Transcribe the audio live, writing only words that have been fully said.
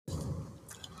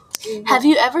Have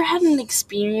you ever had an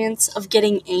experience of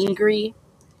getting angry?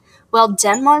 Well,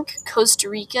 Denmark, Costa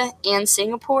Rica, and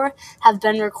Singapore have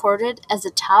been recorded as the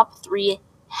top 3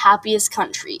 happiest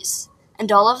countries,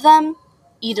 and all of them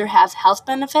either have health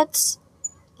benefits,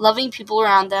 loving people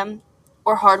around them,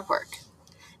 or hard work.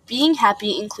 Being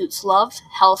happy includes love,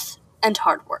 health, and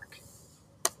hard work.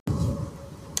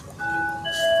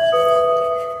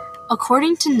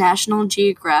 According to National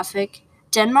Geographic,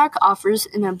 Denmark offers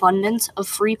an abundance of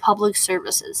free public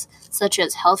services, such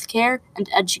as healthcare and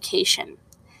education.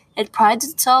 It prides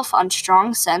itself on a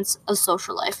strong sense of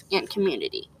social life and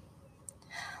community.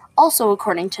 Also,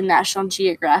 according to National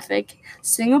Geographic,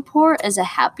 Singapore is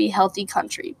a happy, healthy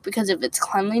country because of its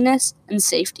cleanliness and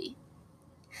safety.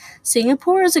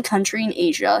 Singapore is a country in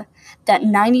Asia that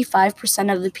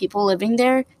 95% of the people living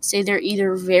there say they're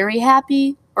either very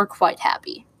happy or quite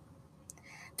happy.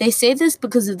 They say this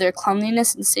because of their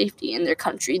cleanliness and safety in their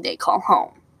country they call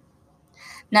home.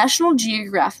 National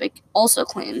Geographic also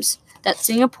claims that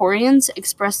Singaporeans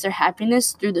express their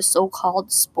happiness through the so-called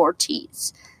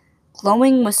sporties,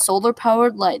 glowing with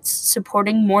solar-powered lights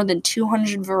supporting more than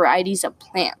 200 varieties of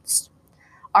plants,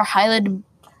 are highlighted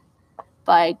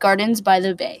by Gardens by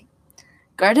the Bay.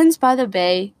 Gardens by the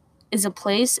Bay is a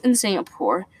place in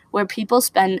Singapore where people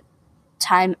spend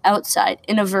time outside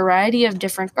in a variety of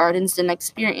different gardens and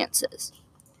experiences.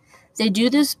 They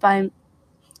do this by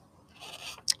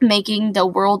making the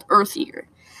world earthier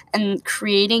and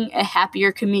creating a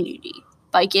happier community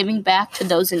by giving back to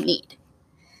those in need.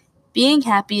 Being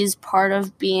happy is part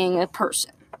of being a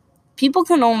person. People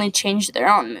can only change their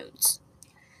own moods.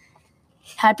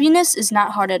 Happiness is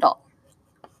not hard at all.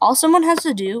 All someone has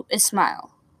to do is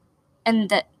smile, and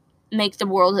that make the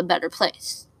world a better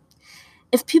place.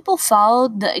 If people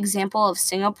followed the example of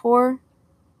Singapore,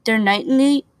 their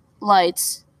nightly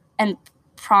lights and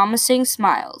promising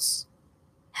smiles,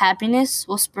 happiness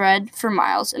will spread for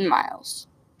miles and miles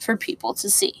for people to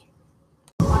see.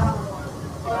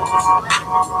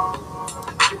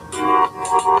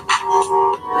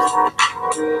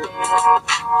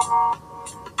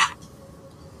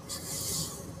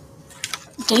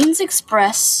 Danes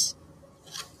express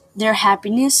their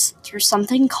happiness through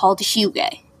something called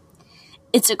hygge.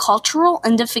 It's a cultural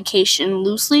identification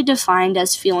loosely defined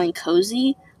as feeling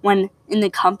cozy when in the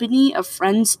company of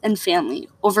friends and family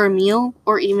over a meal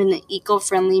or even an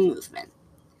eco-friendly movement.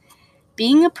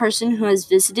 Being a person who has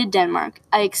visited Denmark,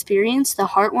 I experienced the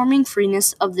heartwarming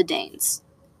freeness of the Danes.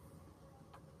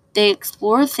 They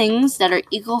explore things that are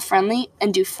eco-friendly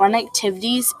and do fun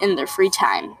activities in their free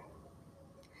time.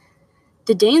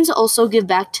 The Danes also give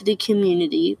back to the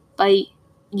community by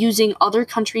using other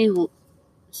countries'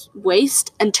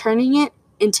 waste and turning it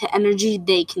into energy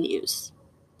they can use.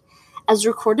 As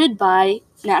recorded by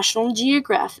National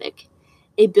Geographic,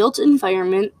 a built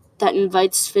environment that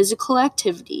invites physical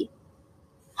activity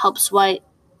helps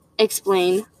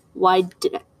explain why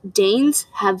Danes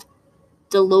have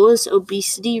the lowest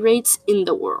obesity rates in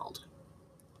the world.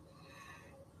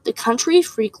 The country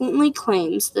frequently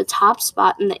claims the top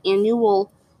spot in the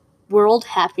annual World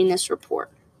Happiness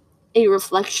Report, a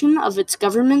reflection of its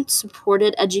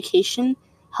government-supported education,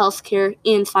 healthcare,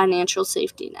 and financial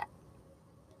safety net.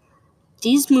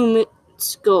 These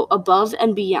movements go above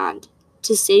and beyond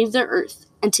to save the earth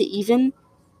and to even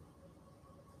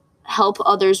help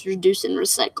others reduce and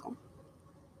recycle.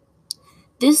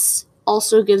 This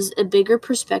also gives a bigger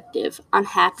perspective on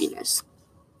happiness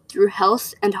through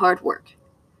health and hard work.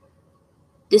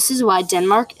 This is why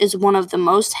Denmark is one of the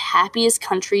most happiest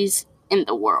countries in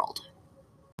the world.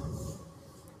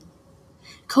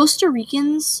 Costa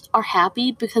Ricans are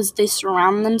happy because they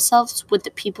surround themselves with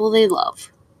the people they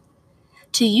love.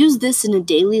 To use this in a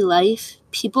daily life,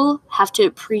 people have to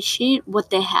appreciate what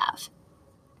they have,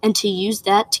 and to use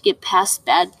that to get past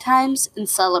bad times and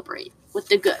celebrate with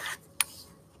the good.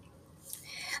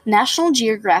 National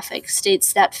Geographic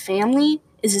states that family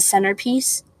is a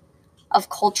centerpiece of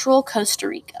cultural Costa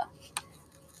Rica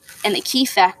and a key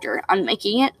factor on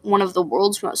making it one of the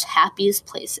world's most happiest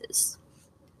places.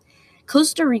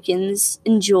 Costa Ricans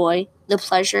enjoy the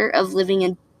pleasure of living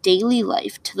a daily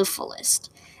life to the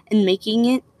fullest and making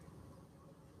it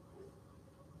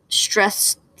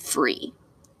stress-free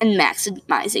and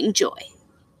maximizing joy.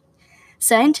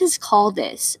 Scientists call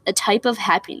this a type of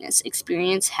happiness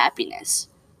experience happiness,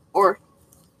 or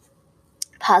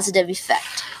positive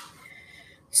effect.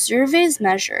 Surveys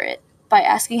measure it by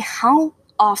asking how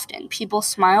often people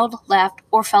smiled, laughed,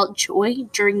 or felt joy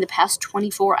during the past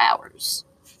 24 hours.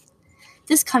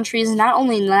 This country is not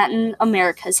only Latin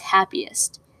America's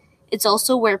happiest, it's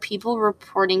also where people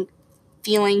reporting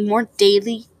feeling more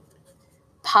daily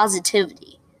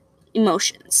positivity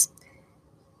emotions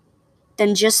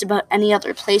than just about any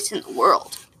other place in the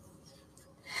world.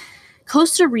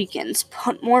 Costa Ricans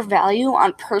put more value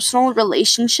on personal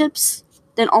relationships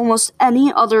than almost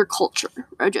any other culture,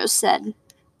 Rojo said.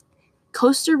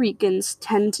 Costa Ricans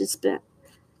tend to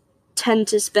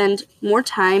spend more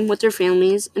time with their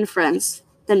families and friends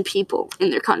than people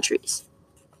in other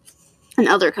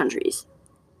countries.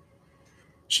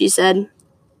 She said,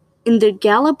 in the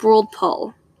Gallup World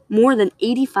Poll, more than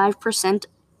 85%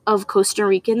 of Costa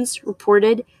Ricans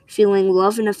reported feeling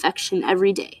love and affection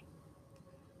every day.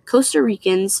 Costa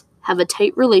Ricans have a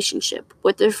tight relationship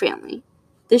with their family.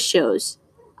 This shows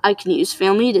I can use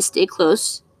family to stay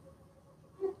close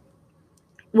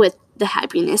with the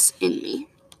happiness in me.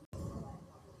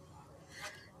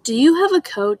 Do you have a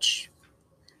coach?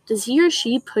 Does he or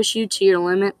she push you to your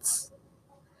limits?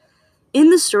 In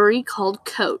the story called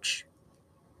Coach,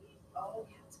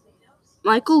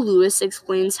 Michael Lewis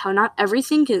explains how not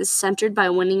everything is centered by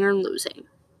winning or losing.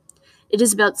 It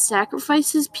is about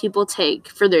sacrifices people take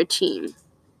for their team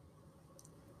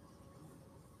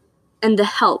and the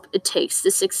help it takes to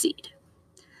succeed.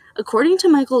 According to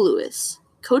Michael Lewis,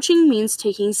 coaching means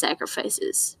taking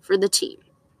sacrifices for the team.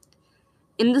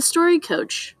 In the story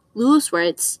Coach, Lewis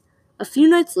writes, a few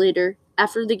nights later,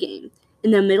 after the game, in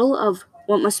the middle of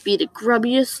what must be the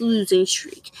grubbiest losing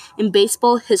streak in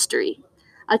baseball history,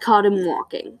 I caught him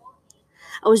walking.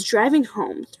 I was driving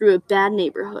home through a bad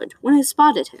neighborhood when I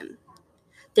spotted him.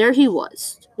 There he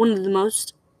was, one of the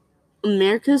most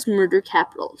America's murder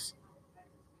capitals,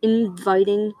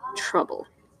 inviting trouble.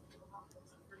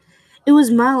 It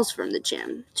was miles from the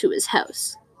gym to his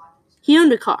house. He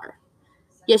owned a car,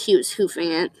 yet he was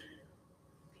hoofing it.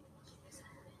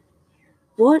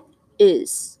 What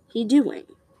is he doing?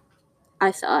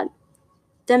 I thought.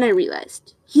 Then I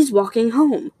realized he's walking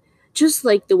home, just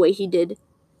like the way he did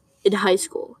in high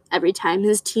school every time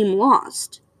his team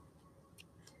lost.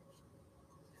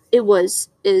 It was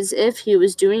as if he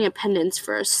was doing a penance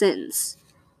for our sins.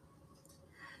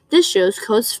 This shows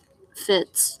Coach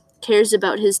Fitz cares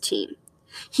about his team.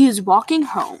 He is walking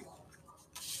home,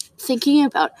 thinking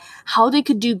about how they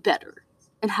could do better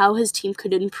and how his team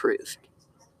could improve.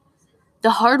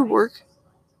 The hard work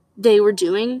they were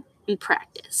doing in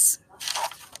practice.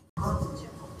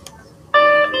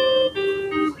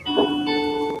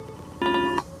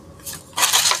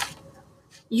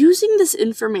 Using this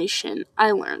information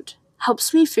I learned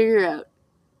helps me figure out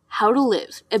how to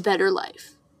live a better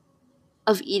life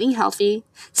of eating healthy,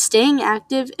 staying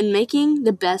active, and making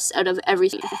the best out of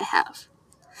everything I have.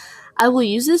 I will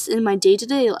use this in my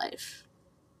day-to-day life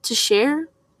to share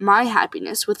my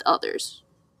happiness with others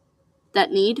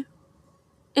that need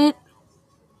it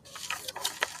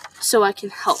so I can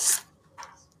help